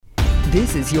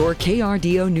This is your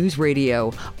KRDO News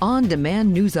Radio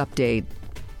on-demand news update.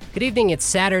 Good evening. It's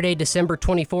Saturday, December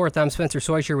 24th. I'm Spencer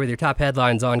Soischer with your top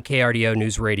headlines on KRDO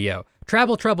News Radio.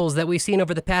 Travel troubles that we've seen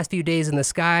over the past few days in the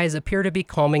skies appear to be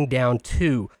calming down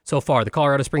too. So far, the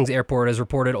Colorado Springs Airport has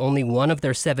reported only one of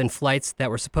their 7 flights that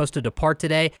were supposed to depart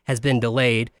today has been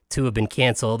delayed. 2 have been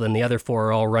canceled, and the other 4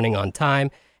 are all running on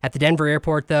time. At the Denver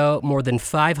airport, though, more than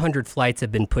 500 flights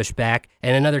have been pushed back,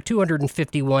 and another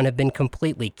 251 have been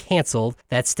completely canceled.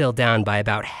 That's still down by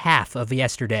about half of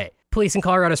yesterday. Police in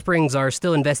Colorado Springs are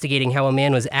still investigating how a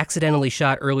man was accidentally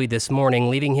shot early this morning,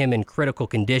 leaving him in critical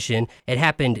condition. It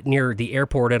happened near the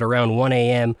airport at around 1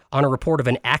 a.m. on a report of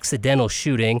an accidental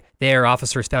shooting. There,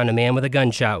 officers found a man with a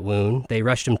gunshot wound. They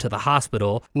rushed him to the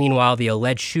hospital. Meanwhile, the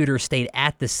alleged shooter stayed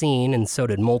at the scene, and so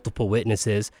did multiple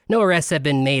witnesses. No arrests have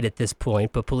been made at this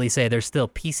point, but police say they're still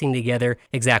piecing together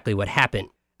exactly what happened.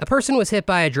 A person was hit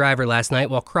by a driver last night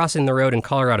while crossing the road in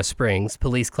Colorado Springs.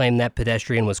 Police claim that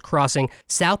pedestrian was crossing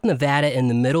South Nevada in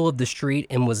the middle of the street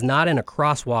and was not in a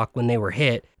crosswalk when they were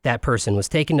hit. That person was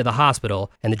taken to the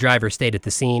hospital, and the driver stayed at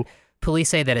the scene. Police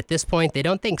say that at this point, they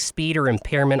don't think speed or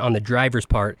impairment on the driver's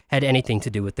part had anything to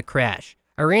do with the crash.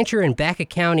 A rancher in Baca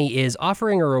County is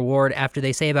offering a reward after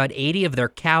they say about 80 of their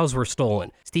cows were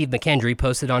stolen. Steve McKendry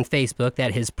posted on Facebook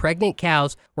that his pregnant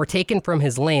cows were taken from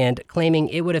his land, claiming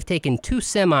it would have taken 2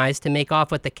 semis to make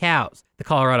off with the cows. The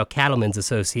Colorado Cattlemen's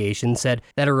Association said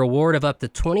that a reward of up to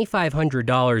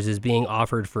 $2,500 is being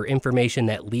offered for information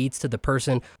that leads to the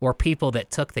person or people that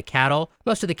took the cattle.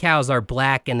 Most of the cows are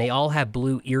black and they all have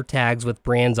blue ear tags with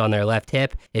brands on their left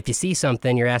hip. If you see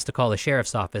something, you're asked to call the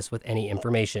sheriff's office with any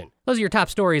information. Those are your top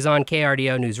stories on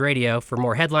KRDO News Radio. For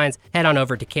more headlines, head on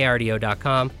over to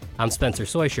krdo.com. I'm Spencer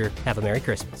Soischer. Have a Merry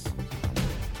Christmas.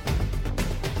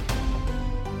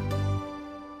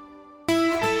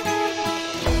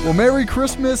 Well, Merry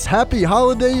Christmas, Happy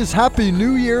Holidays, Happy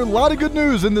New Year. A lot of good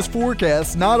news in this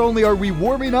forecast. Not only are we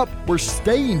warming up, we're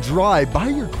staying dry. By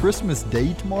your Christmas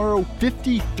day tomorrow,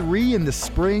 53 in the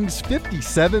Springs,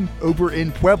 57 over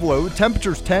in Pueblo.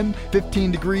 Temperatures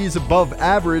 15 degrees above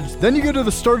average. Then you go to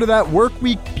the start of that work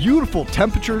week. Beautiful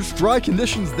temperatures, dry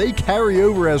conditions, they carry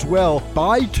over as well.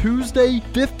 By Tuesday,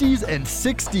 50s and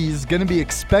 60s going to be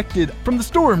expected from the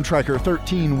Storm Tracker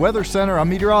 13 Weather Center. I'm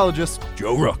meteorologist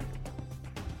Joe Rook.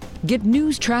 Get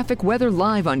news, traffic, weather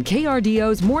live on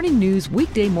KRDO's Morning News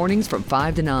weekday mornings from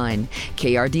 5 to 9.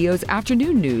 KRDO's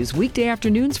Afternoon News weekday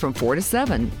afternoons from 4 to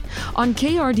 7. On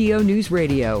KRDO News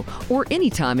Radio or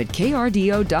anytime at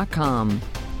krdo.com.